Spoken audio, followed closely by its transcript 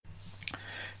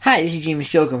Hi, this is James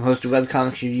Jokum, host of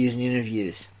Webcomics Reviews and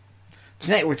Interviews.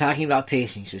 Tonight we're talking about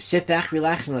pacing, so sit back,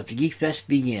 relax, and let the Geek Fest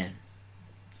begin.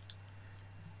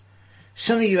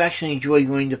 Some of you actually enjoy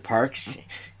going to parks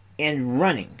and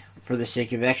running for the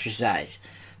sake of exercise.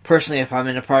 Personally, if I'm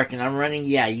in a park and I'm running,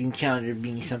 yeah, you can count it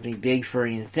being something big,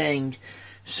 furry, and fanged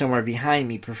somewhere behind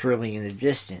me, preferably in the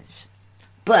distance.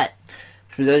 But,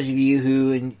 for those of you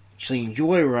who actually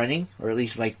enjoy running, or at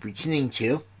least like pretending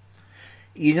to,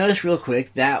 you notice real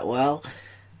quick that, well,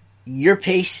 your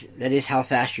pace, that is how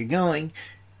fast you're going,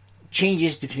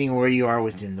 changes depending on where you are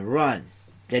within the run.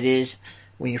 That is,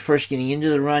 when you're first getting into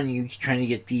the run, you're trying to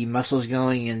get the muscles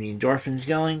going and the endorphins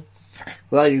going.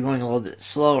 Well, you're going a little bit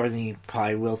slower than you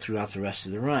probably will throughout the rest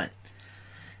of the run.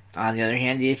 On the other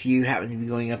hand, if you happen to be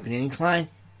going up an incline,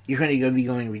 you're going to be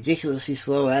going ridiculously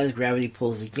slow as gravity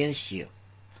pulls against you.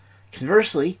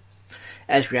 Conversely,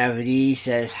 as gravity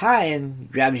says hi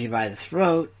and grabs you by the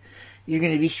throat, you're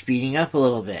going to be speeding up a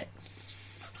little bit.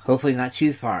 Hopefully not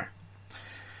too far.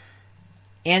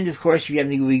 And of course, if you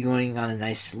happen to be going on a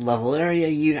nice level area,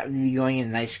 you happen to be going at a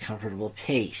nice comfortable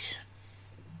pace.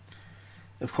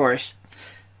 Of course,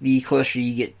 the closer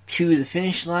you get to the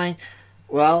finish line,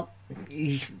 well,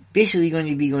 you're basically going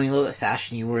to be going a little bit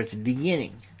faster than you were at the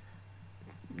beginning.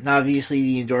 Now, obviously,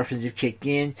 the endorphins have kicked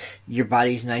in, your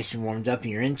body's nice and warmed up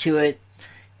and you're into it.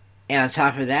 And on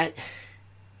top of that,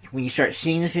 when you start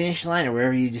seeing the finish line or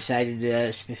wherever you decided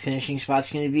the finishing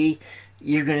spot's going to be,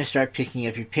 you're going to start picking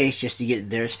up your pace just to get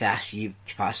there as fast as you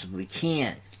possibly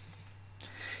can.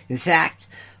 In fact,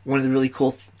 one of the really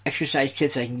cool exercise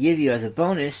tips I can give you as a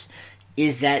bonus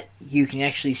is that you can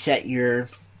actually set your,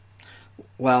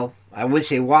 well, I would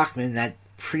say Walkman, that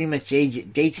pretty much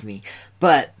dates me,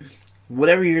 but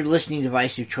whatever your listening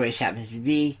device of choice happens to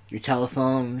be, your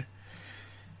telephone,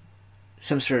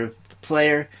 some sort of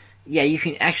player, yeah, you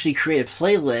can actually create a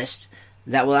playlist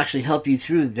that will actually help you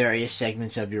through various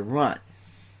segments of your run.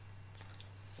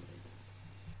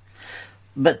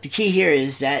 But the key here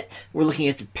is that we're looking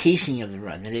at the pacing of the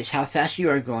run. That is, how fast you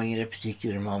are going at a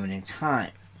particular moment in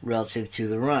time relative to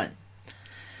the run.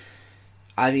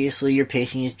 Obviously, your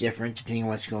pacing is different depending on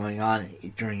what's going on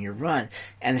during your run,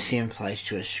 and the same applies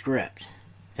to a script.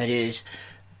 That is,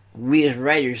 we as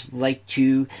writers like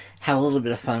to have a little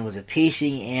bit of fun with the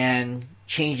pacing and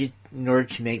change it in order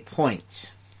to make points.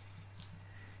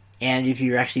 And if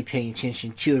you're actually paying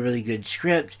attention to a really good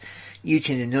script, you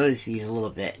tend to notice these a little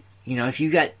bit. You know, if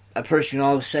you've got a person who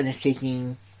all of a sudden is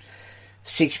taking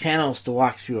 6 panels to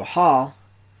walk through a hall,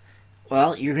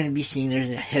 well, you're going to be seeing there's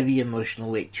a heavy emotional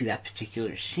weight to that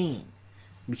particular scene.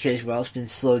 Because, well, it's been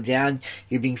slowed down,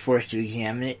 you're being forced to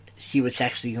examine it, see what's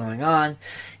actually going on,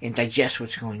 and digest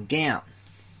what's going down.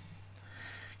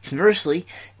 Conversely,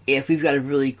 if we've got a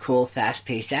really cool,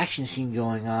 fast-paced action scene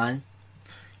going on,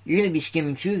 you're going to be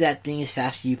skimming through that thing as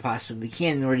fast as you possibly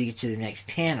can in order to get to the next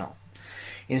panel.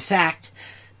 In fact,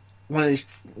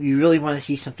 you really want to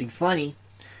see something funny,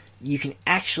 you can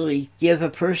actually give a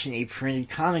person a printed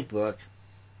comic book,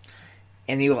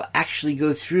 and they will actually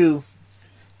go through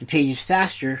the pages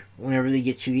faster whenever they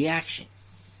get to the action.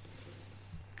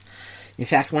 In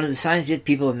fact, one of the signs that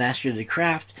people have mastered the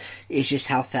craft is just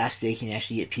how fast they can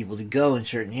actually get people to go in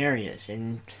certain areas.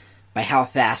 And by how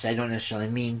fast, I don't necessarily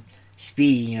mean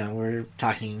speed. You know, we're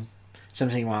talking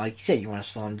something, well, like you said, you want to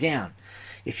slow them down.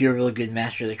 If you're a really good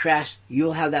master of the craft,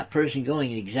 you'll have that person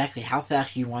going at exactly how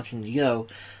fast you want them to go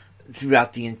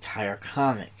throughout the entire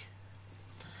comic.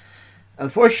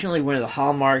 Unfortunately, one of the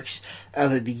hallmarks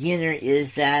of a beginner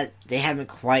is that they haven't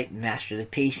quite mastered the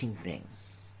pacing thing.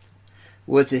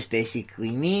 What this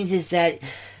basically means is that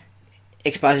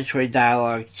expository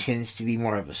dialogue tends to be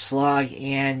more of a slog,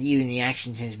 and even the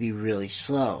action tends to be really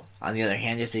slow. On the other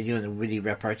hand, if they're doing the witty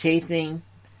repartee thing,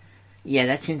 yeah,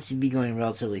 that tends to be going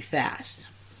relatively fast.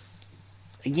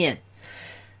 Again,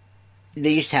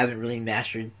 they just haven't really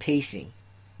mastered pacing.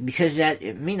 Because that,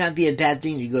 it may not be a bad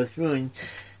thing to go through and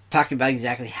talk about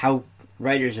exactly how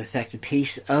writers affect the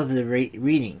pace of the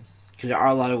reading. Because there are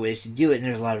a lot of ways to do it, and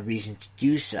there's a lot of reasons to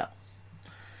do so.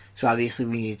 So obviously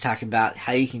we need to talk about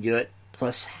how you can do it,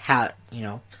 plus how,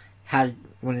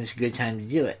 when it's a good time to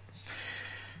do it.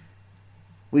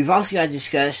 We've also got to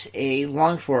discuss a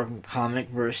long-form comic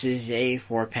versus a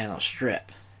 4-panel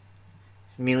strip.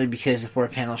 Mainly because the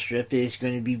 4-panel strip is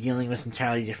going to be dealing with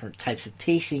entirely different types of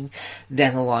pacing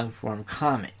than a long-form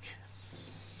comic.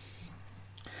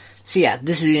 So yeah,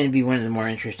 this is going to be one of the more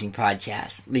interesting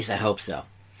podcasts. At least I hope so.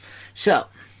 So,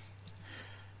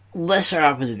 let's start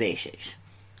off with the basics.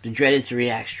 The dreaded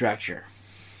 3-act structure.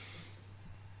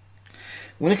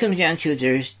 When it comes down to it,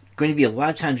 there's going to be a lot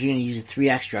of times you're going to use a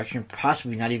 3-act structure and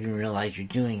possibly not even realize you're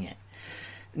doing it.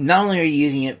 Not only are you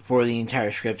using it for the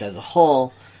entire script as a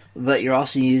whole, but you're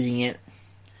also using it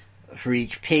for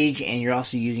each page, and you're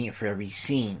also using it for every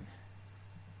scene.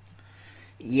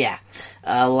 Yeah,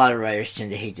 a lot of writers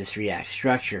tend to hate the 3-act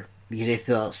structure because they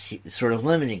feel it's sort of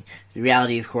limiting. The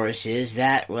reality, of course, is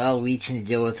that, well, we tend to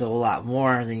deal with it a lot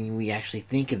more than we actually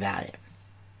think about it.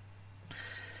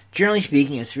 Generally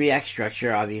speaking, a 3-act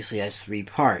structure obviously has 3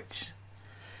 parts.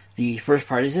 The first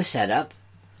part is the setup,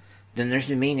 then there's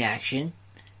the main action,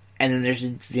 and then there's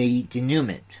the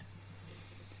denouement.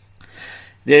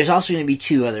 There's also going to be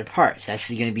 2 other parts. That's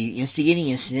going to be the instigating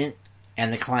incident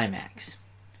and the climax.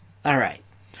 Alright.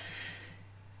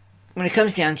 When it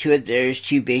comes down to it, there's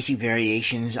 2 basic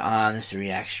variations on the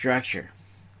 3-act structure.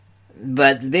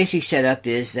 But the basic setup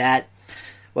is that,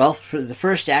 well, for the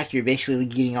first act, you're basically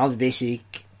getting all the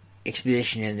basic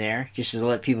exposition in there, just to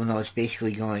let people know what's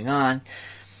basically going on.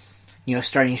 You know,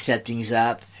 starting to set things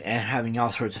up and having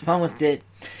all sorts of fun with it.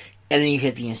 And then you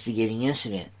hit the instigating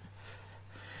incident.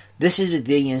 This is a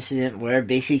big incident where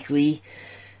basically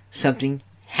something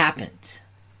happens.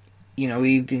 You know,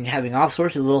 we've been having all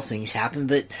sorts of little things happen,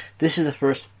 but this is the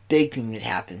first big thing that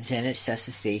happens, and it sets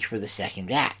the stage for the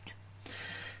second act.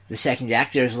 The second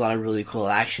act, there's a lot of really cool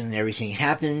action, and everything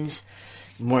happens,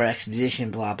 more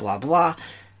exposition, blah, blah, blah.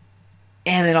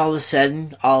 And then all of a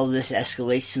sudden, all of this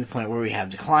escalates to the point where we have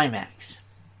the climax,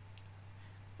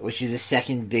 which is the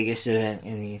second biggest event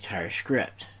in the entire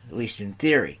script, at least in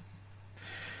theory.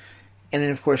 And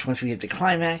then, of course, once we hit the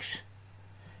climax,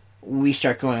 we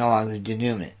start going along the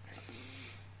denouement.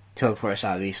 Till, of course,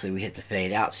 obviously, we hit the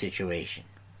fade-out situation.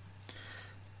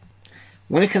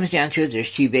 When it comes down to it,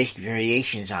 there's 2 basic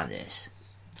variations on this.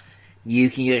 You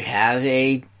can either have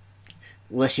a,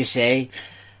 let's just say,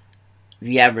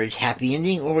 the average happy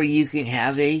ending, or you can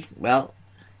have a, well,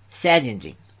 sad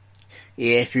ending.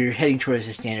 If you're heading towards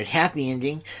a standard happy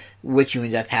ending, what you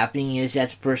end up happening is that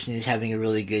the person is having a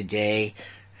really good day.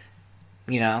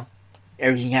 You know,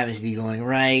 everything happens to be going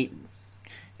right,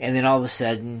 and then all of a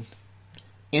sudden,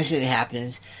 incident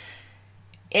happens,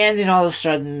 and then all of a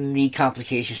sudden the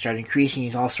complications start increasing,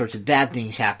 and all sorts of bad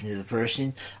things happen to the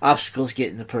person, obstacles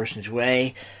get in the person's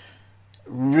way,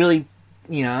 really,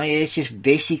 you know, it's just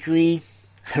basically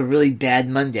a really bad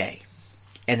Monday,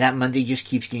 and that Monday just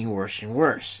keeps getting worse and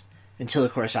worse, until,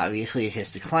 of course, obviously it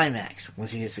hits the climax.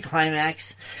 Once it hits the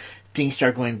climax, things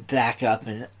start going back up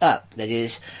and up. That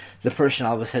is, the person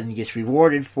all of a sudden gets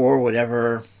rewarded for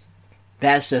whatever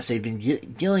bad stuff they've been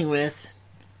dealing with,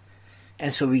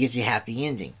 and so we get the happy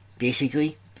ending.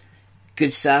 Basically,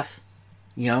 good stuff,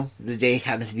 you know, the day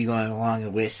happens to be going along the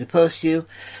way it's supposed to.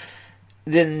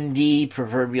 Then the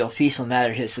proverbial feast or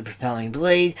matter hits the propelling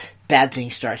blade, bad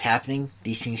things start happening,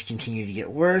 these things continue to get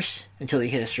worse until they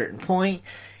hit a certain point,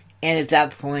 and at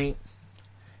that point,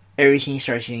 everything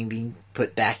starts being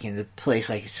put back into place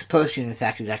like it's supposed to, and in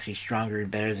fact it's actually stronger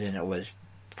and better than it was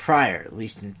prior, at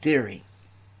least in theory.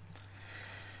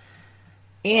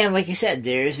 And like I said,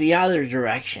 there's the other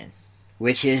direction,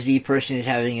 which is the person is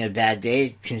having a bad day,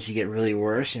 it tends to get really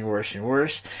worse and worse and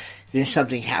worse. Then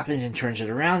something happens and turns it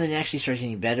around, and it actually starts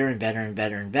getting better and better and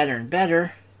better and better and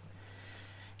better.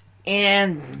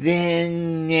 And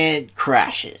then it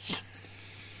crashes.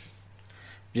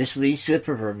 This leads to the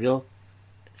proverbial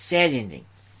sad ending.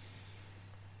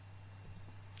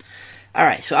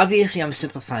 Alright, so obviously I'm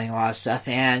simplifying a lot of stuff,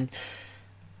 and,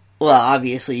 well,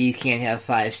 obviously you can't have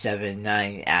 5, 7,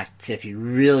 9 acts if you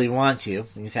really want to.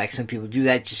 In fact, some people do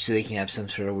that just so they can have some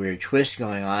sort of weird twist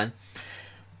going on.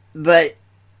 But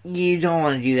you don't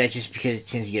want to do that just because it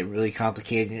tends to get really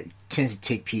complicated and it tends to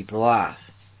tick people off.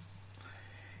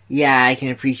 Yeah, I can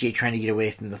appreciate trying to get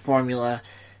away from the formula,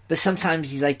 but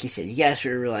sometimes, like you said, you gotta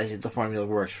sort of realize that the formula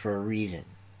works for a reason.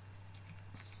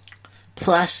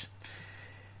 Plus,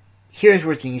 here's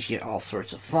where things get all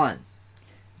sorts of fun.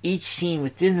 Each scene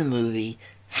within the movie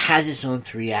has its own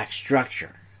 3-act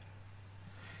structure.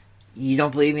 You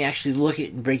don't believe me? Actually look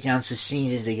at and break down some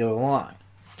scenes as they go along.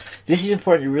 This is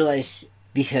important to realize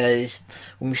because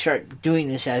when we start doing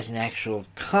this as an actual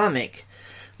comic,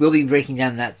 we'll be breaking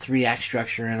down that 3-act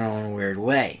structure in our own weird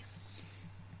way.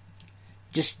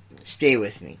 Just stay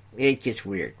with me. It gets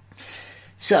weird.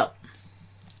 So,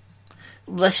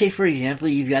 let's say, for example,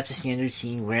 you've got the standard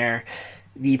scene where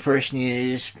the person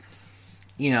is,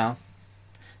 you know,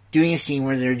 doing a scene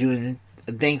where they're doing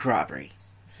a bank robbery.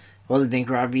 Well, the bank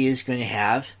robbery is going to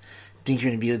have, things are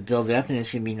going to be built up, and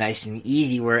it's going to be nice and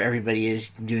easy where everybody is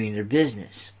doing their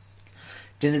business.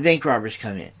 Then the bank robbers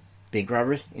come in. Bank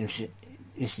robbers,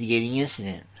 instigating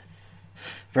incident.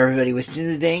 For everybody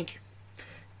within the bank,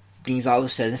 things all of a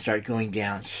sudden start going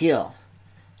downhill.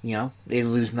 You know, they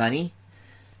lose money.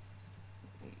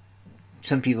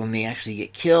 some people may actually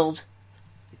get killed.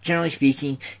 Generally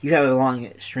speaking, you have a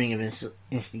long string of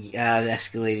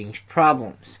escalating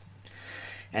problems.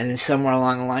 And then somewhere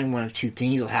along the line, one of two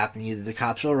things will happen. Either the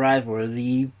cops will arrive or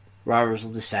the robbers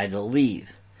will decide to leave.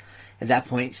 At that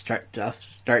point, stuff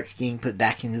starts getting put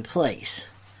back into place.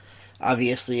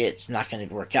 Obviously, it's not going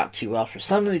to work out too well for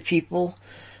some of the people,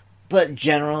 but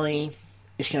generally,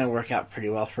 it's going to work out pretty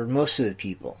well for most of the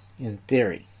people, in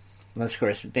theory. Unless, of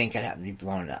course, the bank could happen to be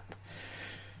blown up.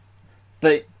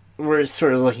 But we're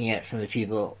sort of looking at it from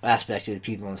the aspect of the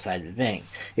people inside the bank.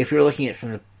 If you're looking at it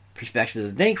from the perspective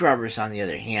of the bank robbers, on the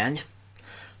other hand,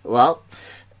 well,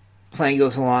 plan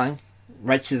goes along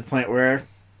right to the point where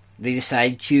they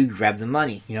decide to grab the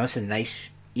money. You know, it's a nice,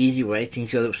 easy way.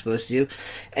 Things go that we're supposed to do.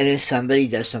 And then somebody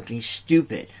does something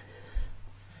stupid.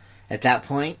 At that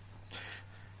point,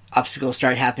 obstacles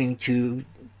start happening to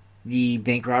the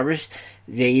bank robbers.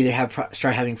 They either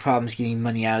start having problems getting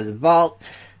money out of the vault,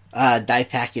 die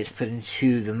packets put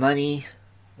into the money,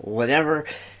 whatever.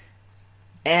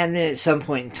 And then at some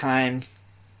point in time,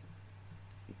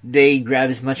 they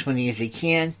grab as much money as they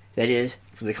can, that is,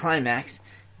 for the climax,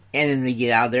 and then they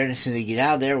get out of there, and as soon as they get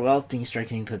out of there, well, things start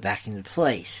getting put back into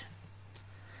place.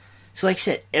 So like I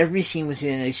said, every scene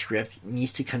within a script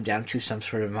needs to come down to some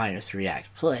sort of minor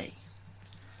 3-act play.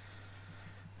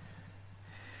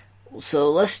 So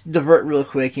let's divert real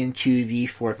quick into the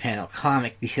 4-panel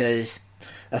comic, because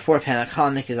a 4-panel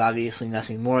comic is obviously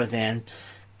nothing more than,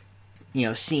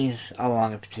 scenes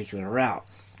along a particular route.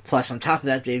 Plus, on top of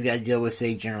that, they've got to deal with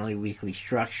a generally weekly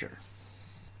structure.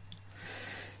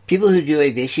 People who do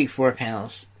a basic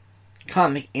 4-panel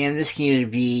comic, and this can either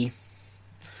be,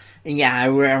 and yeah, I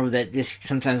aware that this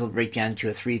sometimes will break down to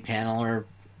a 3-panel or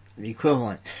the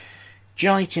equivalent,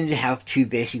 generally tend to have 2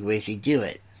 basic ways they do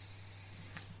it.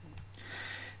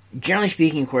 Generally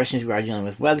speaking, of course, since we are dealing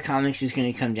with webcomics, it's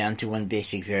going to come down to one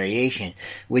basic variation,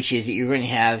 which is that you're going to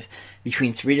have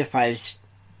between 3 to 5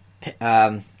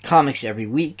 comics every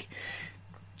week,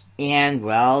 and,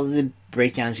 well, the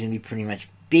breakdown is going to be pretty much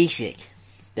basic.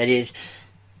 That is,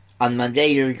 on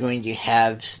Monday, you're going to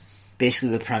have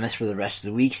basically the premise for the rest of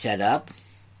the week set up.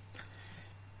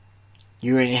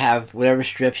 You're going to have whatever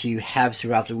strips you have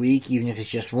throughout the week, even if it's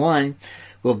just one,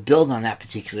 will build on that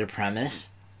particular premise.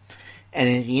 And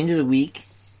then at the end of the week,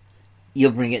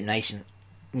 you'll bring it nice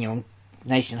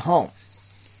and home.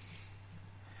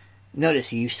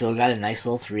 Notice you've still got a nice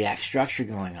little 3-act structure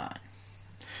going on.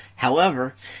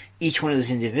 However, each one of those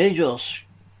individual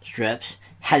strips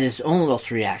has its own little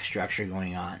 3-act structure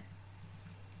going on.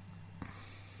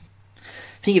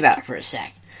 Think about it for a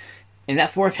sec. In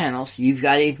that 4 panels, you've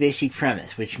got a basic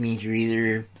premise, which means you're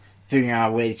either figuring out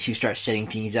a way to start setting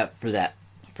things up for that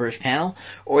first panel,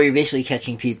 or you're basically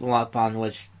catching people up on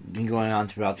what's been going on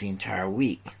throughout the entire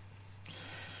week.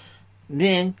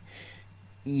 Then,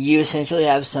 you essentially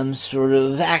have some sort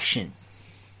of action,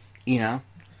 and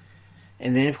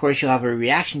then of course you'll have a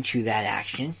reaction to that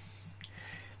action,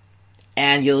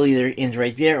 and you'll either end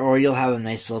right there, or you'll have a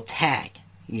nice little tag,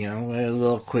 a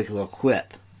little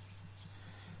quip.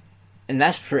 And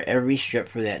that's for every strip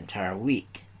for that entire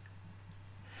week.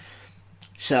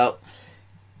 So,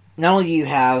 not only do you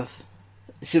have,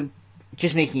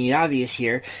 just making it obvious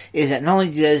here, is that not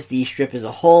only does the strip as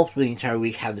a whole for the entire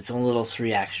week have its own little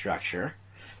 3-act structure,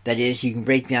 that is, you can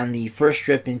break down the first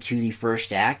strip into the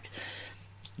first act,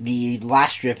 the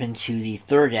last strip into the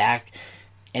third act,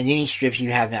 and any strips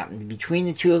you have out between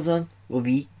the two of them will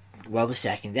be, the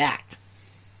second act.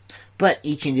 But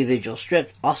each individual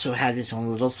strip also has its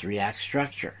own little 3-act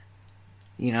structure.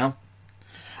 I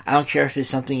don't care if it's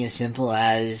something as simple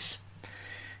as,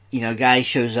 a guy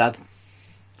shows up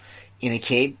in a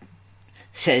cape,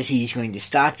 says he's going to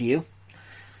stop you.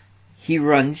 He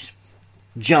runs,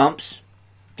 jumps.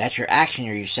 That's your action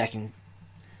or your second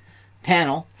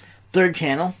panel. Third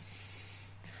panel,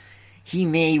 he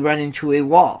may run into a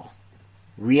wall.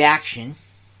 Reaction.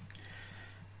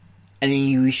 And then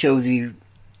you show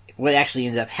what actually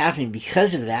ends up happening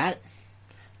because of that.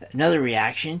 Another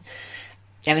reaction.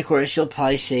 And of course, you'll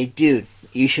probably say, dude,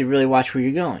 you should really watch where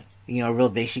you're going. A real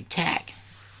basic tag.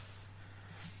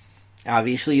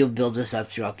 Obviously, you'll build this up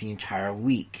throughout the entire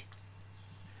week.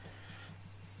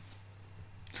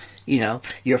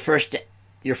 Your first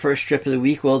strip of the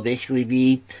week will basically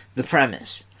be the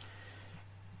premise.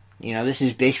 This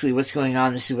is basically what's going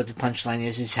on. This is what the punchline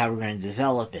is. This is how we're going to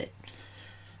develop it.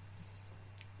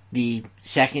 The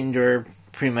second, or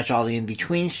pretty much all the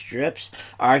in-between strips,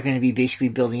 are going to be basically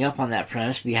building up on that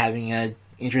premise, be having an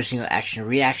interesting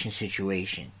action-reaction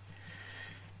situation.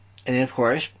 And then, of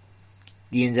course,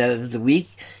 the end of the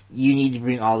week, you need to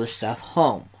bring all this stuff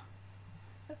home.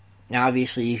 Now,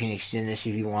 obviously, you can extend this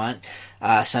if you want.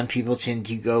 Some people tend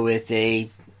to go with a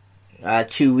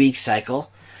 2-week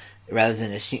cycle rather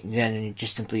than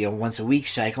just simply a once-a-week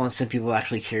cycle, and some people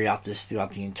actually carry out this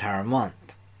throughout the entire month.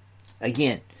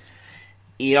 Again,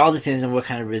 it all depends on what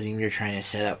kind of rhythm you're trying to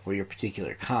set up for your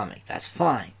particular comic. That's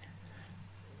fine.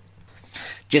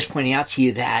 Just pointing out to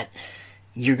you that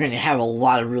you're going to have a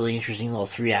lot of really interesting little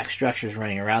 3-act structures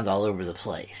running around all over the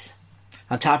place.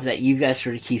 On top of that, you've got to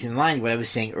sort of keep in mind what I was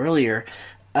saying earlier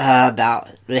about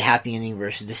the happy ending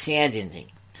versus the sad ending.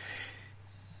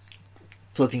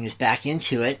 Flipping this back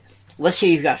into it, let's say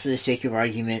you've got, for the sake of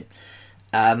argument,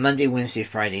 Monday, Wednesday,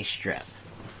 Friday strip.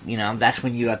 You know, that's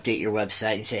when you update your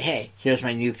website and say, hey, here's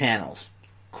my new panels.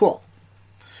 Cool.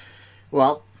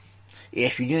 Well,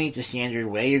 if you're doing it the standard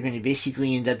way, you're going to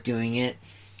basically end up doing it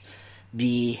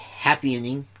the happy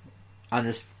ending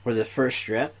for the first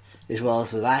strip, as well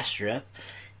as the last strip,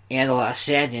 and a lot of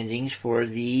sad endings for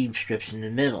the strips in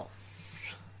the middle.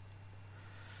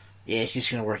 Yeah, it's just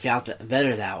going to work out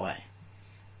better that way.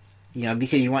 You know,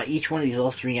 because you want each one of these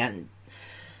little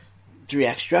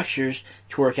 3-act structures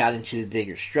to work out into the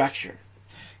bigger structure.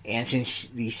 And since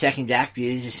the second act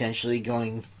is essentially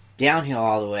going downhill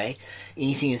all the way,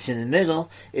 anything that's in the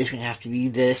middle is going to have to be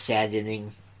the sad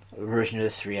ending version of the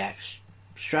 3-act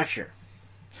structure.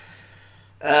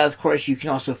 Of course, you can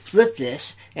also flip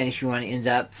this, and if you want to end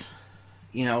up,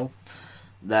 you know,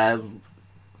 the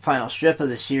final strip of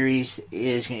the series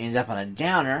is going to end up on a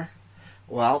downer,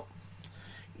 well,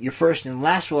 your first and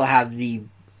last will have the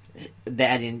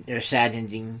sad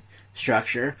ending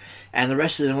structure, and the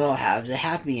rest of them will have the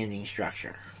happy ending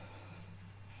structure.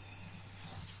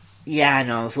 Yeah, I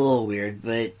know, it's a little weird,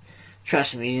 but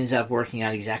trust me, it ends up working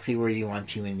out exactly where you want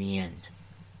to in the end.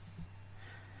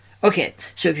 Okay,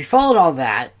 so if you followed all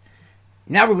that,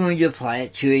 now we're going to apply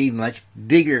it to a much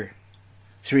bigger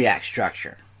 3-act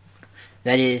structure.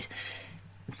 That is,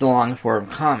 the long-form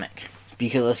comic.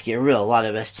 Because let's get real, a lot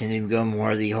of us tend to go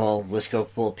more the whole, let's go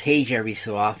full page every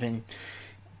so often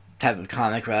type of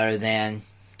comic rather than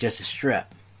just a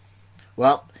strip.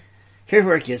 Well, here's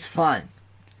where it gets fun.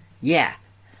 Yeah,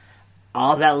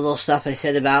 all that little stuff I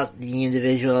said about the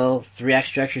individual 3-act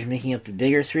structures making up the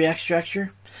bigger 3-act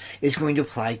structure is going to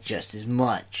apply just as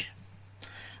much.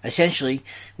 Essentially,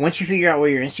 once you figure out where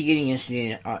your instigating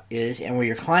incident is and where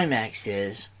your climax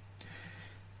is,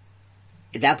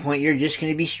 at that point you're just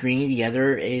going to be stringing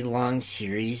together a long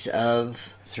series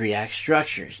of 3-act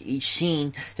structures. Each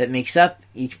scene that makes up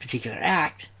each particular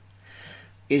act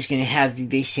is going to have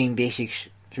the same basic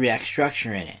 3-act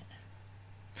structure in it.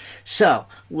 So,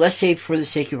 let's say for the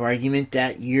sake of argument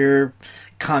that your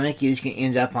comic is going to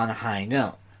end up on a high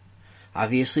note.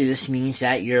 Obviously, this means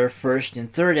that your first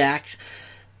and third act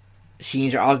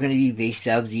scenes are all going to be based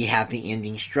out of the happy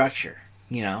ending structure.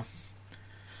 You know,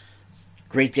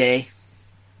 great day,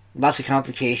 lots of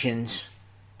complications,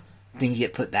 things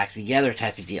get put back together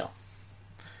type of deal.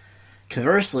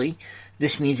 Conversely,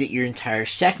 this means that your entire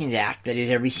second act, that is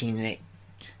every scene that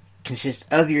consists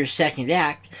of your second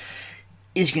act,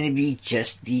 is going to be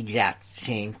just the exact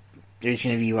same. There's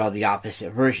going to be, the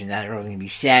opposite version. That are going to be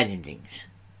sad endings.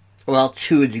 Well,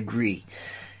 to a degree.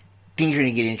 Things are going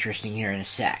to get interesting here in a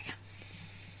sec.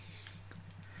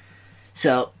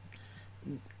 So,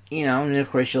 you know, and of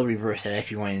course you'll reverse that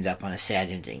if you want to end up on a sad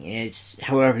ending. It's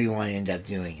however you want to end up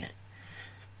doing it.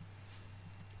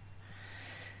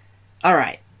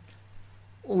 Alright.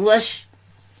 Let's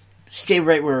stay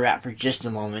right where we're at for just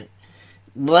a moment.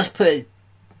 Let's put a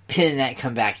pin in that and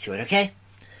come back to it, okay?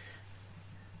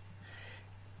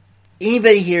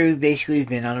 Anybody here who basically has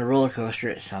been on a roller coaster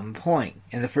at some point,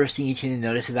 and the first thing you tend to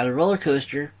notice about a roller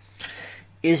coaster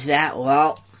is that,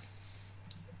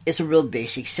 it's a real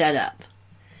basic setup.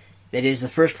 That is, the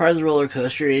first part of the roller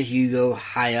coaster is you go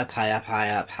high up, high up,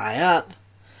 high up, high up.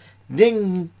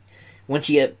 Then, once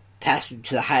you get past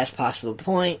to the highest possible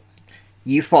point,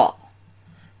 you fall.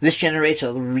 This generates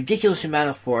a ridiculous amount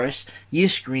of force. You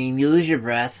scream, you lose your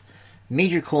breath,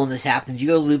 major coolness happens, you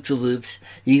go loop to loops,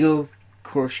 you go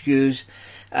corkscrews,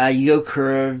 you go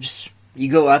curves,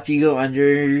 you go up, you go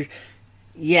under.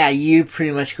 Yeah, you're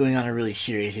pretty much going on a really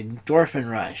serious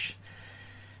endorphin rush.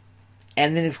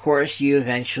 And then, of course, you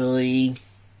eventually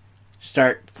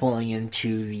start pulling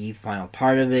into the final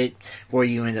part of it, where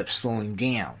you end up slowing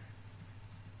down.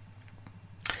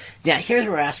 Now, here's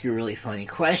where I ask you a really funny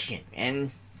question,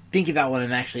 and think about what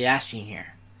I'm actually asking here.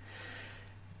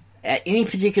 At any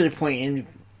particular point in,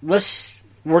 let's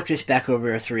work this back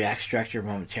over a 3-act structure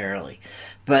momentarily,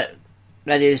 but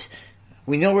that is,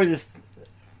 we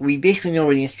basically know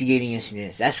where the instigating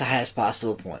incident is. That's the highest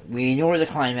possible point. We know where the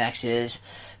climax is,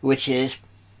 which is,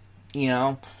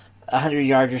 100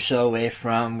 yards or so away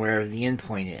from where the end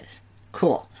point is.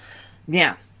 Cool.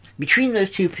 Now, between those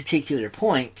two particular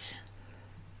points,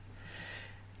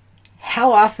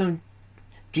 how often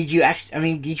did you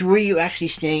actually, were you actually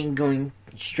staying going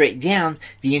straight down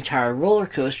the entire roller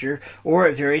coaster, or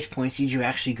at various points did you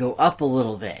actually go up a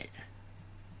little bit?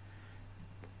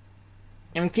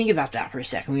 Think about that for a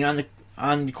second. Were you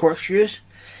on the corkscrews?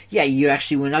 Yeah, you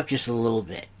actually went up just a little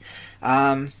bit.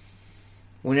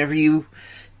 Whenever you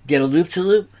did a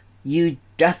loop-to-loop, you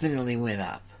definitely went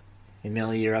up.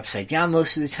 Admittedly, you're upside down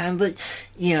most of the time, but,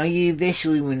 you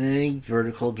basically went in a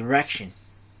vertical direction.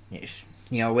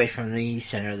 Away from the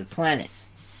center of the planet.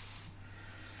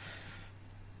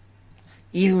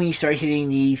 Even when you start hitting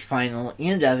the final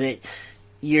end of it,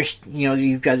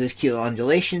 you've got those kilo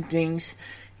undulation things,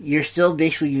 you're still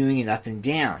basically doing it up and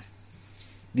down.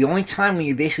 The only time when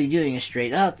you're basically doing it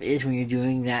straight up is when you're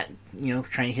doing that,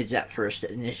 trying to hit that first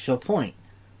initial point.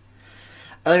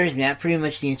 Other than that, pretty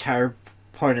much the entire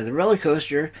part of the roller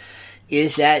coaster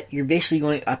is that you're basically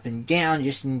going up and down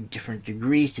just in different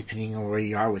degrees depending on where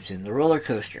you are within the roller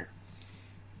coaster.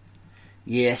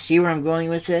 Yeah, see where I'm going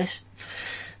with this?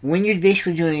 When you're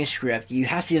basically doing a script, you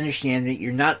have to understand that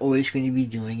you're not always going to be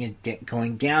doing a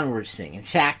going downwards thing. In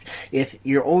fact, if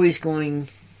you're always going,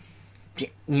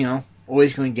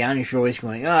 always going down, if you're always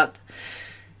going up,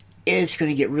 it's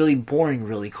going to get really boring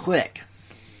really quick.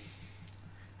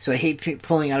 So I hate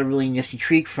pulling out a really nifty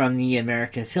trick from the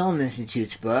American Film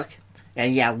Institute's book.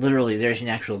 And yeah, literally, there's an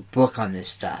actual book on this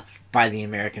stuff by the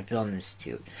American Film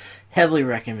Institute. Heavily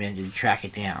recommended to track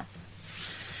it down.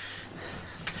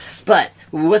 But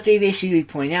what they basically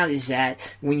point out is that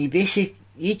when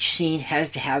each scene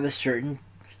has to have a certain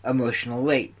emotional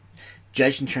weight,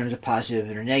 judged in terms of positive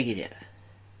or negative.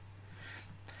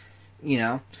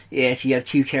 If you have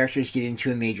two characters get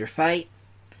into a major fight,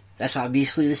 that's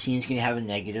obviously the scene's going to have a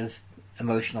negative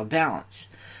emotional balance.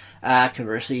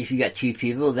 Conversely, if you got two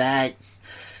people that,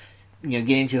 get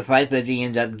into a fight, but they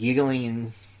end up giggling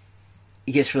and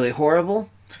it gets really horrible,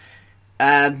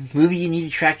 movie you need to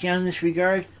track down in this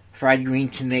regard, Fried Green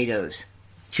Tomatoes.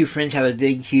 Two friends have a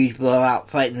big, huge blowout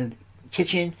fight in the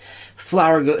kitchen.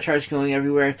 Flour starts going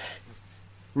everywhere.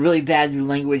 Really bad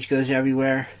language goes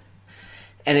everywhere.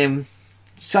 And then,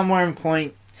 somewhere in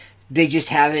point, they just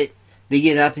have it. They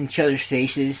get up in each other's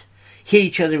faces, hit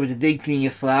each other with a big thing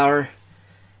of flour,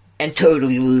 and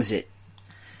totally lose it.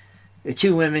 The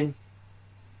two women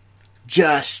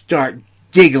just start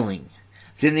giggling.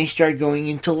 Then they start going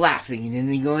into laughing, and then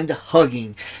they go into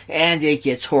hugging, and it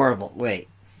gets horrible. Wait.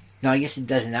 No, I guess it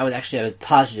doesn't. That would actually have a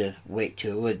positive weight to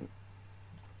it, wouldn't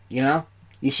it?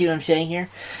 You see what I'm saying here?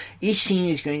 Each scene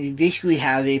is going to basically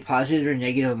have a positive or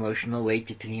negative emotional weight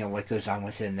depending on what goes on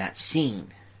within that scene.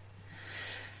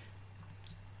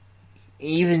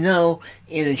 Even though,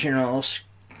 in the general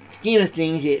scheme of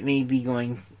things, it may be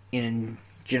going in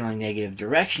a generally negative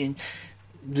direction,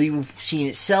 the scene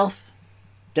itself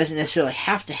doesn't necessarily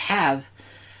have to have,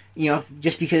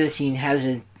 just because a scene has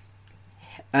it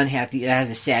has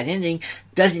a sad ending,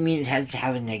 doesn't mean it has to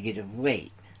have a negative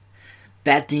weight.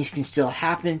 Bad things can still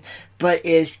happen, but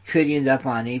it could end up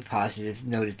on a positive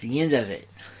note at the end of it,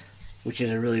 which is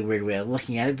a really weird way of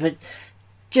looking at it, but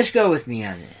just go with me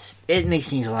on this. It makes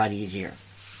things a lot easier.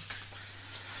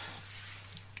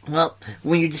 Well,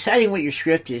 when you're deciding what your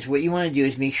script is, what you want to do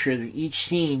is make sure that each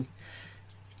scene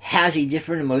has a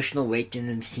different emotional weight than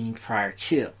the scene prior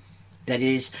to. That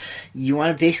is, you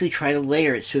want to basically try to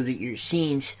layer it so that your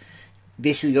scenes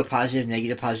basically go positive,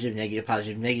 negative, positive, negative,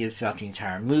 positive, negative throughout the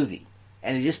entire movie.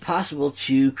 And it is possible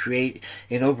to create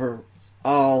an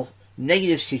overall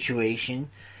negative situation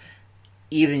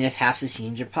even if half the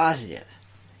scenes are positive.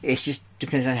 It just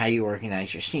depends on how you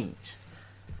organize your scenes.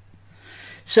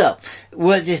 So,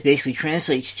 what this basically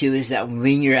translates to is that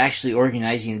when you're actually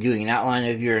organizing and doing an outline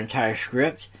of your entire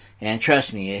script, and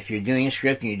trust me, if you're doing a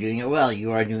script and you're doing it well,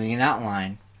 you are doing an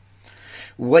outline.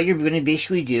 What you're going to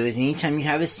basically do is anytime you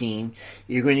have a scene,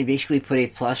 you're going to basically put a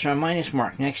plus or a minus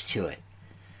mark next to it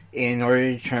in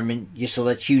order to determine, just to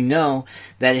let you know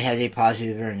that it has a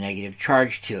positive or a negative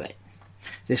charge to it.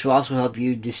 This will also help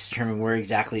you determine where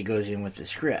exactly it goes in with the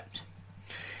script.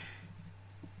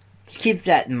 Keep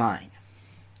that in mind.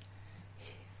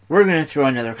 We're going to throw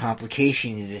another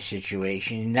complication into this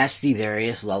situation, and that's the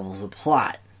various levels of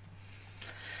plot.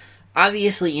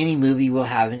 Obviously, any movie will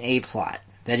have an A-plot.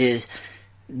 That is,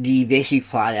 the basic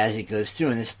plot as it goes through,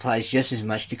 and this applies just as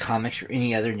much to comics or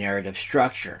any other narrative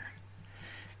structure.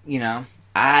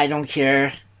 I don't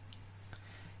care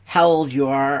how old you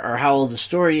are or how old the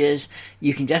story is,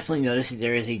 you can definitely notice that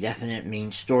there is a definite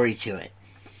main story to it.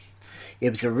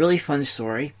 If it's a really fun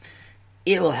story,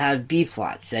 it will have B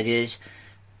plots, that is,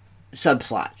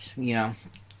 subplots,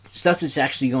 stuff that's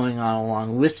actually going on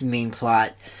along with the main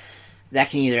plot that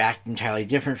can either act entirely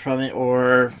different from it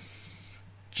or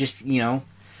just,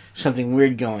 something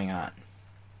weird going on.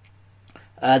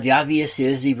 The obvious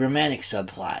is the romantic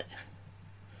subplot.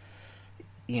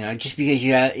 Just because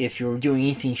if you're doing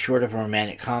anything short of a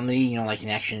romantic comedy, like an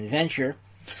action adventure,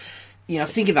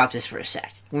 think about this for a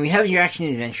sec. When we have your action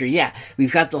adventure,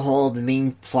 we've got the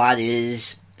main plot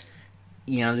is,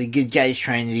 the good guy's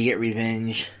trying to get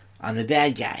revenge on the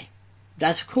bad guy.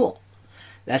 That's cool.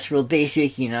 That's real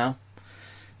basic, At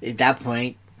that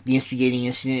point, the instigating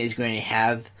incident is going to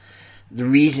have the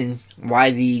reason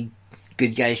why the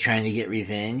good guy's trying to get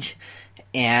revenge,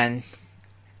 and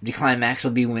the climax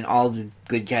will be when all the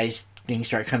good guys' things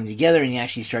start coming together and he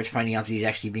actually starts finding out that he's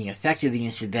actually being effective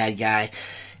against the bad guy,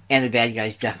 and the bad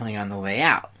guy's definitely on the way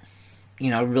out.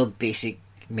 Real basic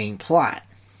main plot.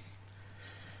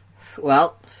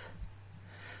 Well,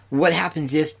 what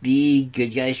happens if the good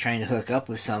guy's trying to hook up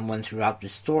with someone throughout the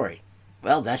story?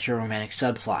 Well, that's your romantic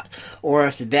subplot. Or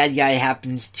if the bad guy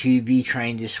happens to be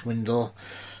trying to swindle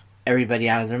everybody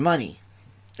out of their money.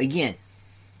 Again,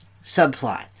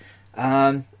 subplot.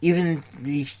 Even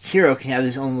the hero can have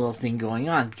his own little thing going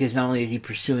on, because not only is he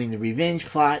pursuing the revenge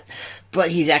plot, but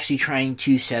he's actually trying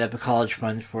to set up a college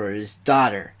fund for his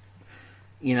daughter.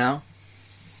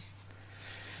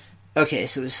 Okay,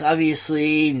 so it's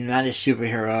obviously not as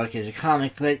superheroic as a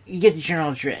comic, but you get the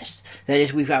general gist. That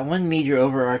is, we've got one major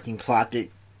overarching plot that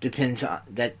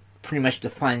pretty much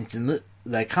defines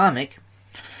the comic,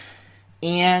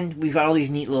 and we've got all these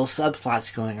neat little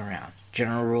subplots going around.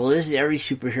 General rule is that every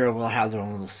superhero will have their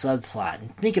own little subplot.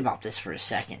 And think about this for a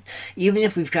second. Even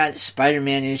if we've got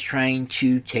Spider-Man is trying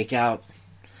to take out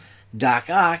Doc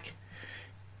Ock,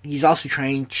 he's also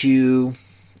trying to,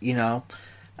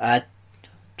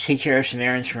 take care of some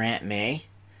errands for Aunt May,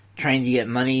 trying to get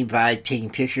money by taking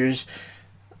pictures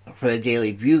for the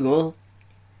Daily Bugle.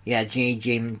 Yeah,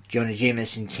 Jonah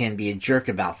Jameson can be a jerk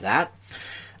about that.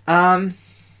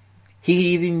 He could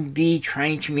even be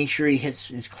trying to make sure he hits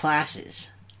his classes.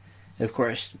 Of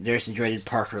course, there's the dreaded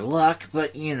Parker Luck,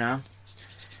 but, you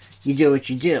do what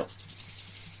you do.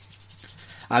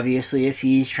 Obviously, if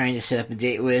he's trying to set up a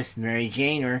date with Mary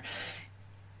Jane, or,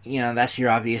 that's your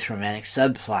obvious romantic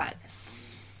subplot.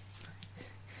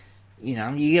 You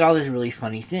get all these really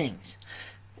funny things.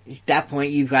 At that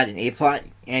point, you've got an A plot,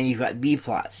 and you've got B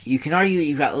plots. You can argue that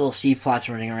you've got little C plots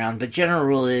running around, but general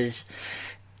rule is,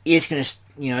 it's going to,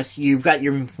 you've got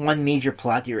your one major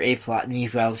plot, your A plot, and then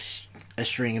you've got a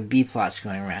string of B plots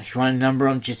going around. If you want to number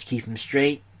them just to keep them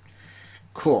straight,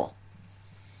 cool.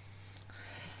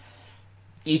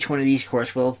 Each one of these, of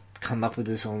course, will come up with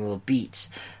its own little beats.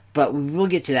 But we'll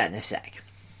get to that in a sec.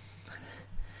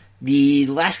 The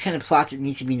last kind of plot that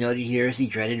needs to be noted here is the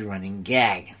dreaded running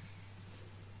gag.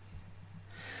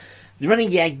 The running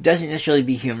gag doesn't necessarily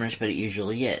be humorous, but it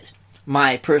usually is.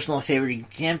 My personal favorite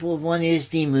example of one is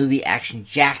the movie Action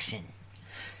Jackson.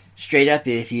 Straight up,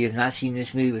 if you have not seen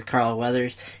this movie with Carl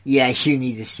Weathers, you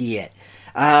need to see it.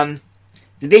 The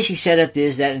basic setup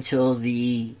is that until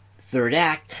the third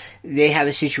act, they have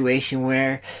a situation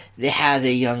where they have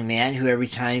a young man who every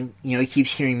time, he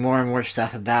keeps hearing more and more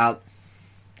stuff about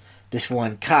this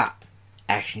one cop,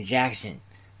 Action Jackson,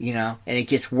 and it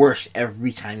gets worse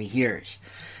every time he hears.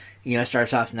 It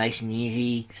starts off nice and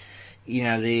easy.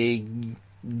 The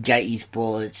guy eats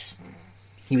bullets.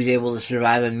 He was able to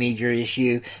survive a major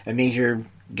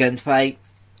gunfight.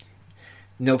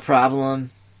 No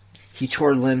problem. He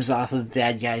tore limbs off of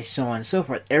bad guys, so on and so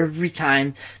forth. Every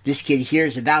time this kid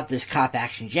hears about this cop,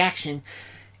 Action Jackson,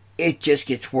 it just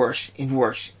gets worse and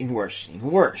worse and worse and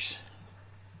worse.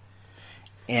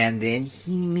 And then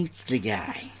he meets the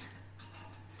guy.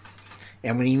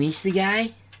 And when he meets the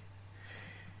guy,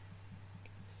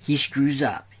 he screws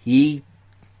up. He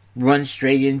runs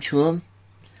straight into him,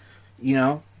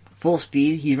 full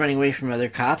speed. He's running away from other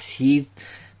cops. He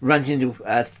runs into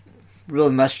a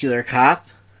real muscular cop,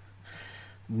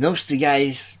 notes the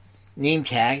guy's name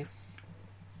tag,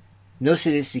 notes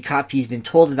that it's the cop he's been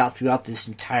told about throughout this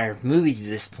entire movie to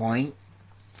this point,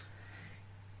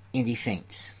 and he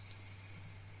faints.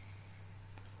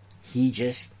 He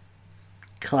just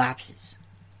collapses.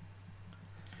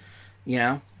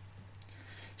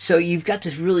 So you've got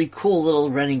this really cool little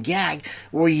running gag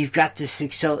where you've got this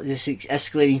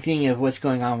escalating thing of what's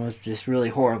going on with this really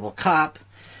horrible cop,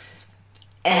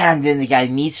 and then the guy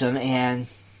meets him, and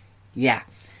the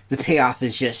payoff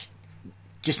is just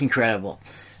incredible.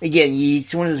 Again,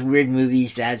 it's one of those weird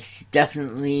movies that's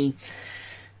definitely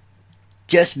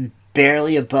just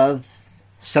barely above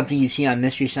something you see on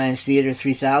Mystery Science Theater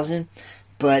 3000,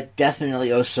 but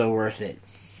definitely oh so worth it.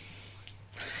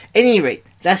 At any rate,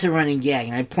 that's a running gag,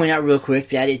 and I point out real quick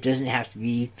that it doesn't have to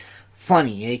be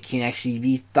funny. It can actually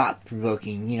be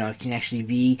thought-provoking. It can actually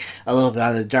be a little bit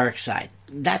on the dark side.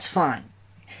 That's fine.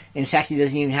 In fact, it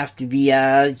doesn't even have to be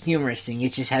a humorous thing.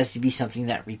 It just has to be something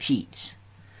that repeats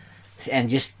and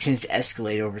just tends to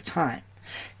escalate over time.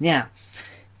 Now,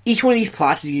 each one of these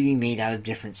plots is going to be made out of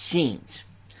different scenes.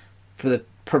 For the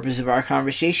purpose of our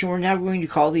conversation, we're now going to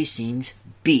call these scenes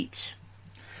beats.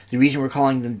 The reason we're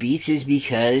calling them beats is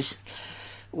because,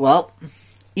 well,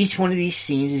 each one of these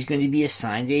scenes is going to be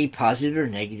assigned a positive or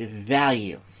negative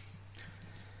value.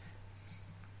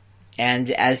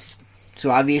 And so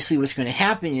obviously what's going to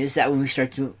happen is that when we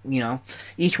start to,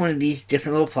 each one of these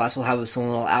different little plots will have its own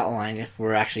little outline if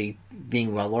we're actually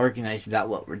being well organized about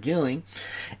what we're doing.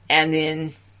 And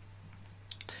then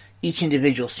each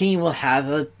individual scene will have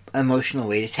an emotional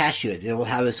weight attached to it. It will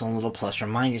have its own little plus or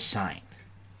minus sign.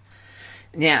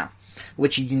 Now,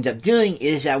 what you end up doing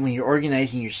is that when you're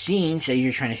organizing your scenes, say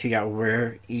you're trying to figure out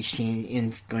where each scene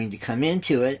is going to come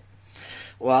into it,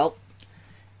 well,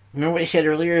 remember what I said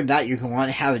earlier about you're going to want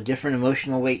to have a different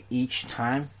emotional weight each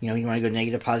time? You want to go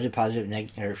negative, positive, positive,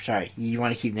 you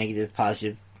want to keep negative,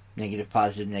 positive, negative,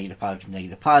 positive, negative, positive,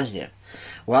 negative, positive.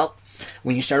 Well,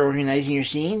 when you start organizing your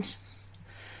scenes,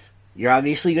 you're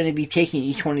obviously going to be taking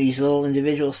each one of these little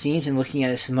individual scenes and looking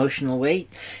at its emotional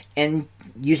weight and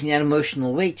using that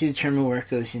emotional weight to determine where it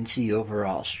goes into the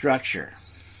overall structure.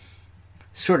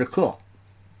 Sort of cool.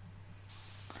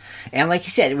 And like I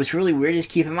said, what's really weird is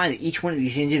keep in mind that each one of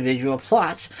these individual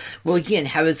plots will again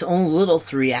have its own little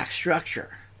 3-act structure.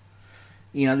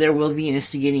 There will be an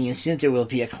instigating incident, there will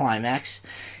be a climax,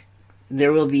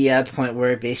 there will be a point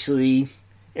where basically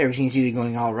everything's either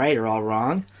going all right or all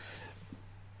wrong.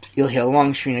 You'll hit a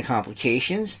long string of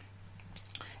complications,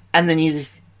 and then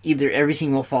either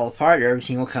everything will fall apart or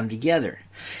everything will come together.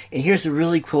 And here's the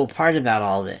really cool part about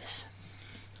all this.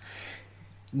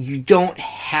 You don't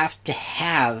have to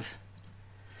have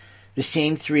the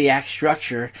same 3-act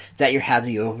structure that you have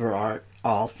the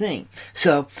overall thing.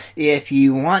 So, if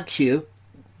you want to,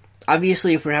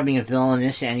 obviously if we're having a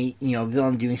villainous and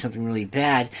villain doing something really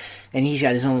bad, and he's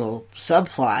got his own little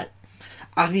subplot,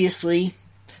 obviously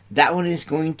that one is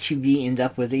going to end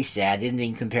up with a sad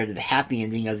ending compared to the happy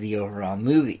ending of the overall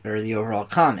movie, or the overall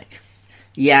comic.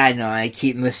 Yeah, I know, I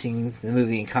keep missing the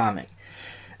movie and comic.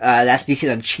 That's because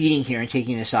I'm cheating here and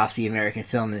taking this off the American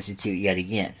Film Institute yet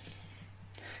again.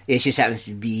 It just happens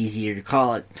to be easier to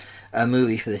call it a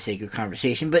movie for the sake of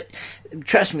conversation, but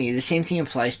trust me, the same thing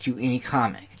applies to any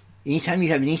comic. Anytime you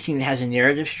have anything that has a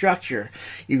narrative structure,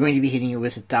 you're going to be hitting it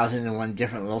with 1,001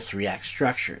 different little 3-act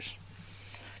structures.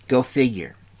 Go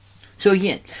figure. So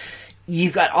again,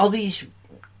 you've got all these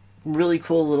really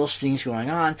cool little things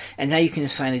going on, and now you can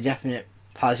assign a definite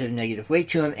positive and negative weight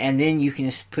to them, and then you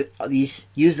can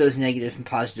use those negative and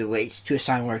positive weights to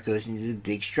assign where it goes into the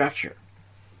big structure.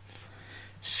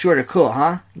 Sort of cool,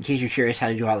 huh? In case you're curious how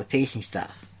to do all the pacing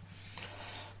stuff.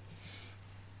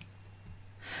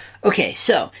 Okay,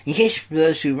 so, in case for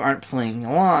those who aren't playing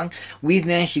along, we've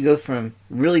managed to go from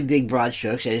really big broad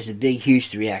strokes, that is the big, huge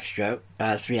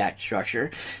 3-act structure,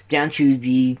 down to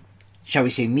the, shall we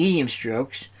say, medium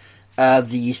strokes of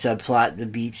the subplot, the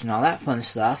beats, and all that fun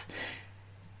stuff.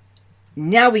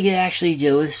 Now we can actually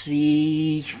deal with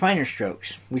the finer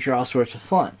strokes, which are all sorts of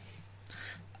fun.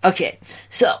 Okay,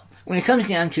 so, when it comes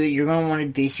down to it, you're going to want to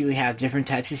basically have different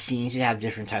types of scenes that have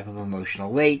different type of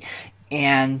emotional weight,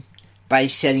 and by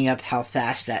setting up how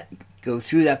fast that go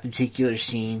through that particular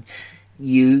scene,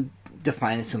 you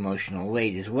define its emotional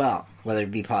weight as well, whether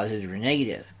it be positive or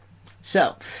negative.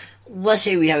 So, let's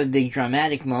say we have a big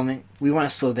dramatic moment. We want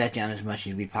to slow that down as much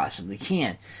as we possibly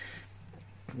can.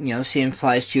 Same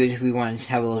applies to it if we want to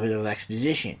have a little bit of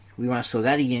exposition. We want to slow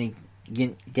that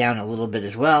down a little bit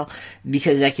as well,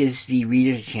 because that gives the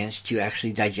reader a chance to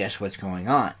actually digest what's going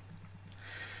on.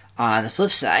 On the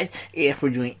flip side, if we're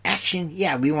doing action,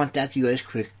 we want that to go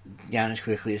down as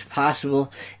quickly as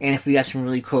possible. And if we got some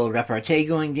really cool repartee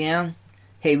going down,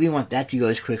 hey, we want that to go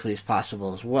as quickly as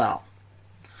possible as well.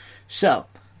 So,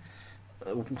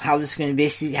 how are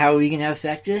we going to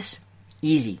affect this?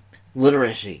 Easy.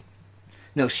 Literacy.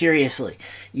 No, seriously.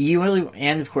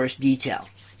 And of course, detail.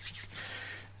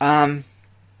 When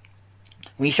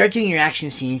you start doing your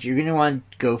action scenes, you're going to want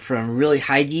to go from really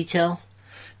high detail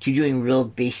to doing real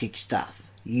basic stuff.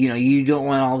 You don't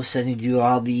want all of a sudden to do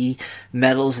all the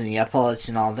medals and the epaulets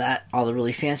and all that, all the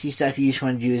really fancy stuff. You just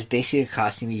want to do as basic a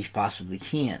costume as you possibly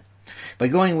can. By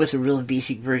going with a real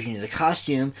basic version of the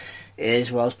costume,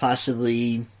 as well as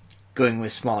possibly going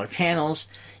with smaller panels,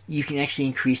 you can actually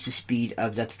increase the speed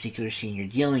of that particular scene you're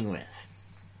dealing with.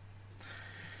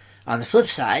 On the flip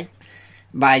side,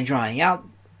 by drawing out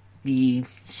the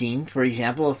scene, for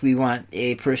example, if we want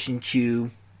a person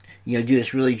to, do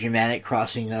this really dramatic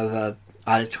crossing of a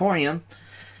auditorium,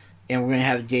 and we're going to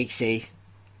have it take, say,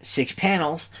 6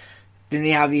 panels, then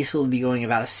they obviously will be going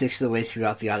about a sixth of the way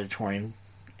throughout the auditorium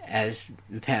as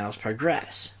the panels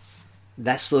progress.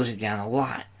 That slows it down a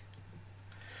lot.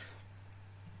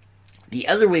 The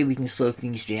other way we can slow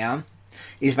things down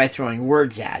is by throwing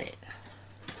words at it.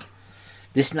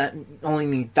 This not only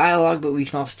means dialogue, but we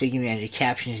can also take advantage of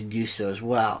captions to do so as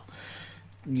well.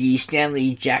 The Stan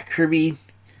Lee Jack Kirby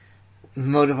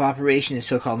mode of operation, the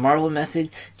so-called Marvel method,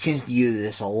 tends to use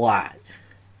this a lot.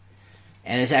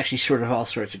 And it's actually sort of all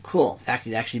sorts of cool. In fact,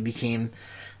 it actually became,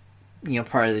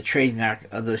 part of the trademark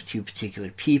of those two particular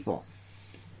people.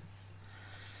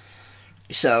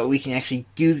 So we can actually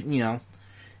do,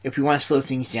 if we want to slow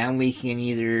things down, we can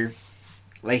either,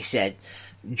 like I said,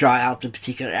 draw out the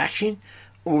particular action,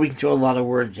 or we can throw a lot of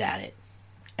words at it.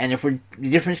 And the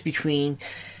difference between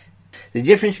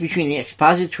the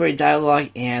expository dialogue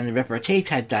and the repartee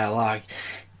type dialogue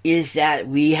is that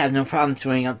we have no problem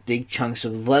throwing out big chunks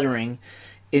of lettering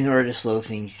in order to slow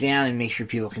things down and make sure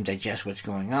people can digest what's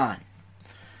going on.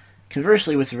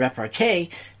 Conversely, with the repartee,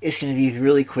 it's going to be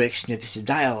really quick snippets of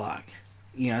dialogue.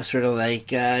 Sort of like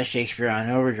Shakespeare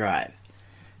on Overdrive.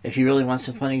 If you really want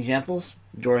some fun examples,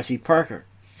 Dorothy Parker.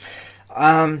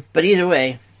 But either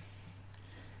way,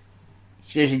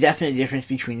 there's a definite difference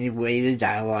between the way the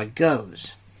dialogue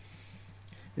goes.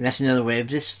 And that's another way of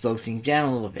just slow things down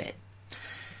a little bit.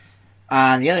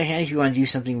 On the other hand, if you want to do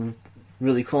something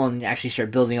really cool and actually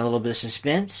start building a little bit of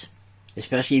suspense,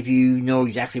 especially if you know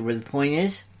exactly where the point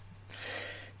is,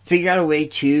 figure out a way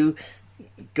to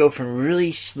go from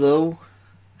really slow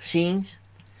scenes,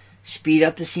 speed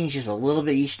up the scenes just a little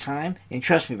bit each time, and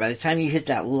trust me, by the time you hit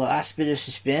that last bit of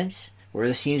suspense, where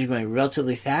the scenes are going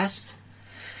relatively fast,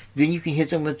 then you can hit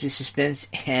them with the suspense,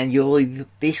 and you'll be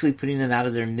basically putting them out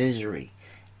of their misery.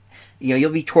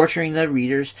 You'll be torturing the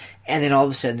readers, and then all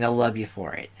of a sudden they'll love you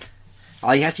for it.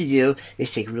 All you have to do is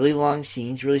take really long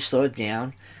scenes, really slow it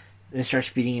down, and start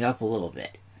speeding it up a little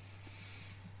bit.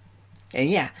 And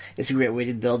yeah, it's a great way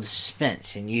to build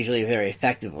suspense, and usually a very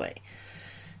effective way.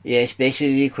 Yeah, it's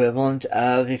basically the equivalent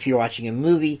of if you're watching a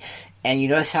movie, and you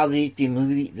notice how the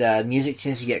music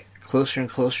tends to get closer and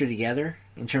closer together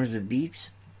in terms of the beats?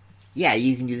 Yeah,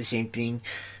 you can do the same thing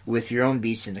with your own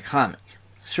beats in the comic.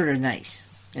 Sort of nice,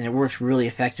 and it works really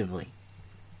effectively.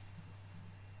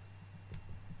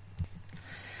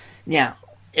 Now,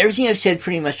 everything I've said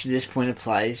pretty much to this point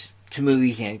applies to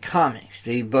movies and comics.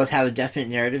 They both have a definite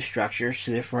narrative structure,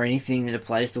 so therefore anything that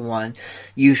applies to one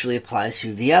usually applies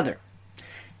to the other.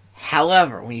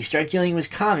 However, when you start dealing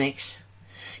with comics,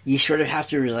 you sort of have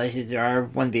to realize that there are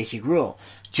one basic rule.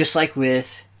 Just like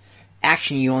with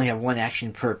action, you only have one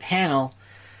action per panel.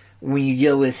 When you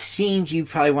deal with scenes, you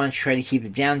probably want to try to keep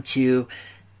it down to,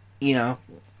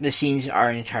 the scenes are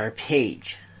an entire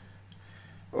page.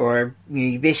 Or,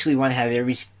 you basically want to have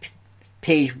every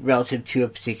page relative to a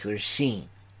particular scene.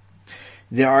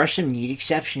 There are some neat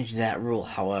exceptions to that rule,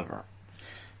 however.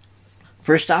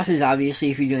 First off is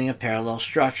obviously if you're doing a parallel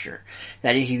structure.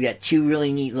 That is, you've got two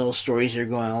really neat little stories that are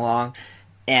going along,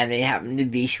 and they happen to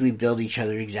basically build each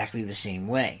other exactly the same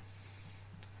way.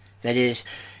 That is,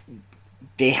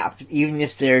 even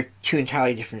if they're two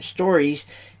entirely different stories,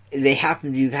 they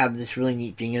happen to have this really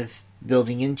neat thing of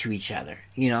building into each other.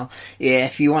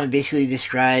 If you want to basically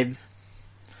describe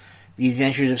the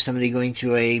adventures of somebody going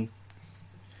to a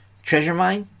treasure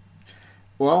mine,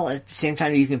 well, at the same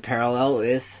time you can parallel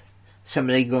with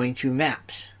somebody going through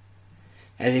maps.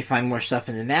 As they find more stuff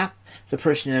in the map, the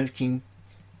person can,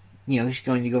 is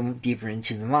going to go deeper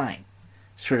into the mine.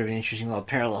 Sort of an interesting little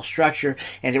parallel structure,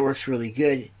 and it works really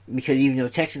good because even though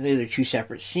technically they're two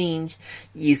separate scenes,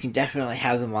 you can definitely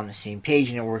have them on the same page,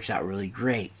 and it works out really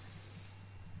great.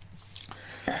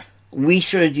 We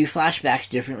sort of do flashbacks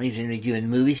differently than they do in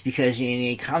movies because in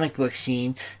a comic book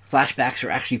scene, flashbacks are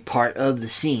actually part of the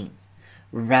scene,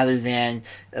 rather than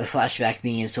a flashback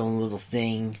being its own little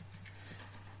thing.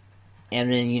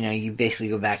 And then, you basically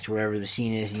go back to wherever the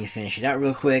scene is and you finish it out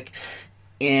real quick.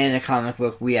 In a comic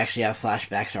book, we actually have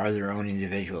flashbacks that are their own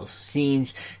individual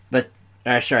scenes, they're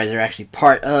actually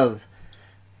part of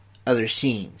other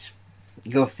scenes.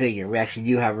 Go figure, we actually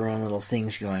do have our own little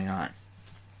things going on.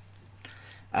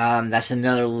 That's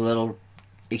another little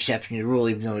exception to the rule,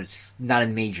 even though it's not a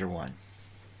major one.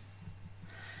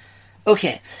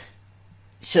 Okay,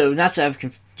 so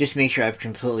just make sure I've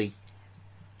completely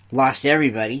lost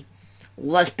everybody.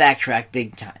 Let's backtrack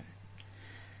big time.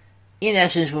 In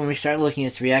essence, when we start looking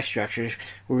at 3-act structures,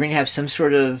 we're going to have some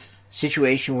sort of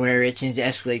situation where it tends to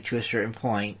escalate to a certain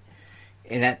point,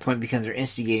 and that point becomes our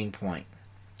instigating point.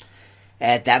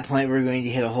 At that point, we're going to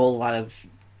hit a whole lot of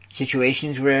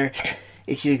situations where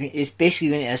it's basically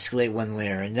going to escalate one way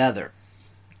or another.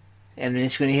 And then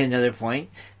it's going to hit another point.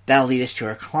 That'll lead us to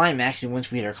our climax, and once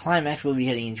we hit our climax, we'll be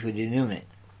heading into a denouement.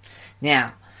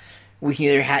 Now, we can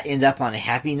either end up on a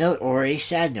happy note or a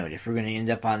sad note. If we're going to end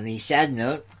up on the sad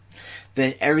note,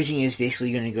 then everything is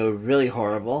basically going to go really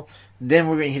horrible. Then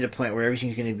we're going to hit a point where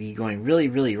everything's going to be going really,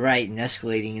 really right and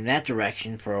escalating in that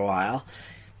direction for a while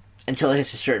until it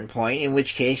hits a certain point, in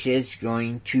which case it's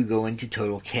going to go into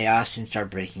total chaos and start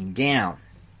breaking down.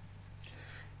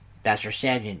 That's our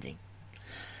sad ending.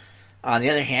 On the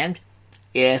other hand,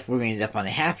 if we're going to end up on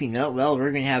a happy note, well,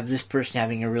 we're going to have this person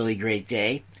having a really great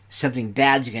day. Something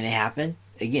bad's going to happen.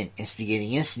 Again,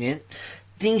 instigating incident.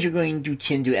 Things are going to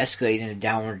tend to escalate in a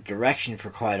downward direction for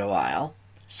quite a while.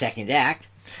 Second act.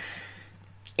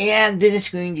 And then it's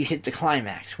going to hit the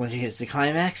climax. Once it hits the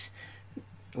climax,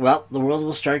 well, the world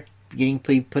will start getting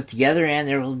put together, and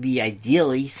there will be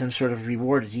ideally some sort of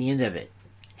reward at the end of it.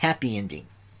 Happy ending.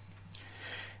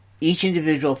 Each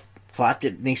individual plot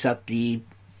that makes up the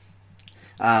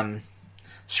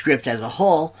script as a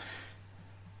whole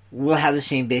will have the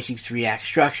same basic 3-act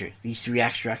structure. These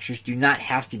 3-act structures do not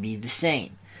have to be the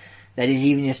same. That is,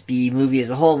 even if the movie as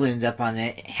a whole will end up on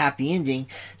a happy ending,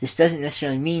 this doesn't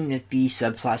necessarily mean that the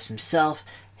subplots themselves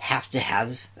have to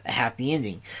have a happy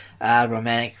ending.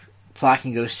 Romantic plot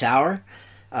can go sour.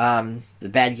 The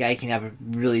bad guy can have a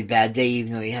really bad day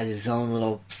even though he has his own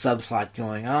little subplot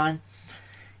going on.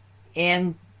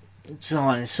 And so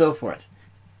on and so forth.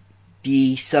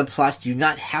 The subplots do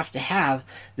not have to have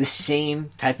the same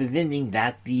type of ending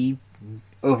that the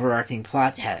overarching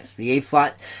plot has. The A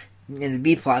plot and the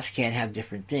B plots can have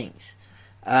different things.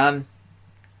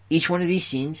 Each one of these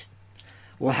scenes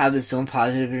will have its own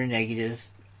positive or negative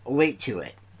weight to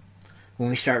it. When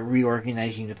we start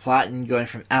reorganizing the plot and going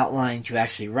from outline to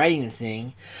actually writing the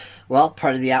thing, well,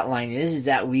 part of the outline is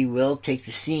that we will take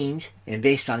the scenes and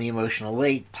based on the emotional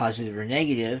weight, positive or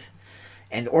negative,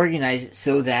 and organize it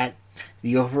so that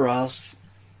the overall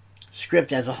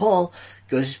script as a whole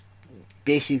goes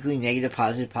basically negative,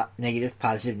 positive, negative,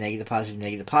 positive, negative, positive,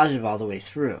 negative, positive all the way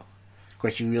through. Of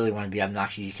course, you really want to be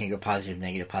obnoxious. You can't go positive,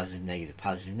 negative, positive, negative,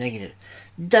 positive, negative.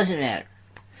 Doesn't matter.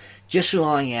 Just so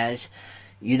long as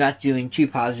you're not doing 2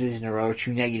 positives in a row or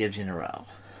 2 negatives in a row.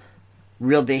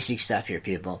 Real basic stuff here,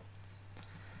 people.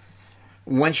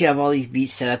 Once you have all these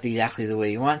beats set up exactly the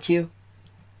way you want to,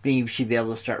 then you should be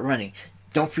able to start running.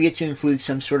 Don't forget to include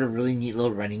some sort of really neat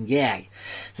little running gag.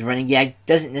 The running gag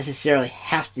doesn't necessarily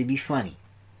have to be funny.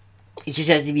 It just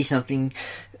has to be something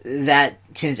that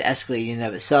tends to escalate in and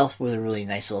of itself with a really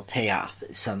nice little payoff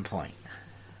at some point.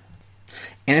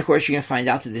 And of course, you're going to find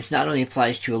out that this not only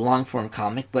applies to a long-form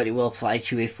comic, but it will apply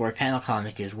to a 4-panel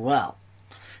comic as well.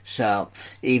 So,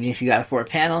 even if you got a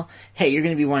 4-panel, hey, you're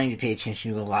going to be wanting to pay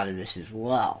attention to a lot of this as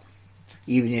well.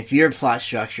 Even if your plot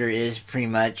structure is pretty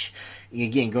much,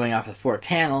 again, going off a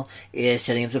 4-panel, is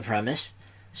setting up the premise,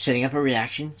 setting up a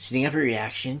reaction, setting up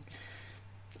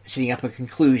a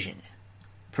conclusion.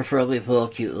 Preferably with a little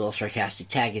cute little sarcastic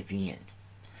tag at the end.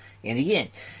 And again,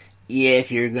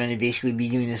 if you're going to basically be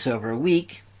doing this over a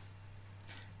week,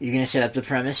 you're going to set up the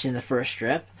premise in the first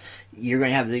strip. You're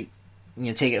going to have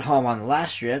take it home on the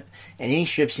last strip, and any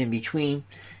strips in between,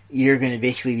 you're going to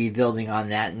basically be building on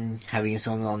that and having its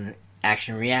own little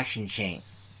action-reaction chain.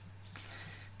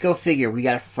 Go figure, we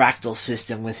got a fractal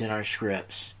system within our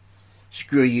scripts.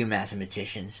 Screw you,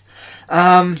 mathematicians.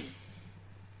 And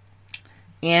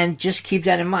just keep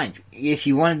that in mind. If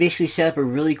you want to basically set up a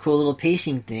really cool little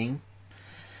pacing thing,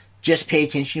 just pay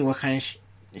attention to what kind of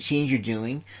scenes you're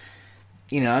doing.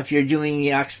 If you're doing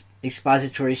the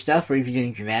expository stuff or if you're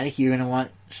doing dramatic, you're going to want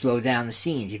to slow down the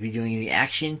scenes. If you're doing the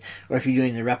action or if you're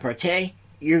doing the repartee,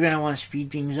 you're going to want to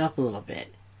speed things up a little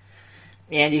bit.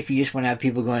 And if you just want to have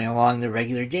people going along the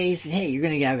regular days, then hey, you're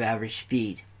going to have average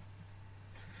speed.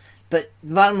 But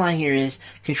the bottom line here is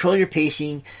control your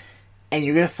pacing, and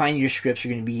you're going to find your scripts are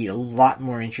going to be a lot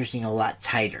more interesting, a lot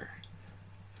tighter.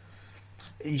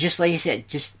 Just like I said,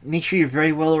 just make sure you're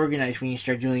very well organized when you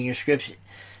start doing your scripts.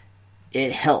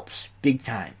 It helps big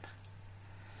time.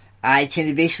 I tend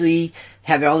to basically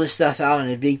have all this stuff out on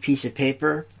a big piece of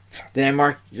paper. Then I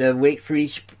mark the weight for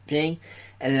each thing,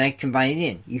 and then I combine it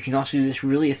in. You can also do this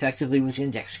really effectively with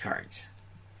index cards.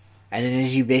 And then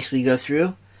as you basically go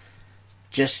through,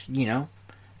 just,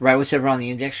 write whatever on the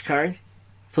index card,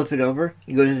 flip it over,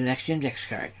 and go to the next index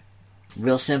card.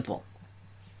 Real simple.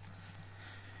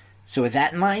 So with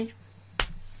that in mind,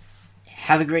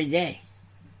 have a great day.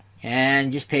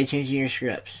 And just pay attention to your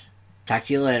scripts. Talk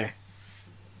to you later.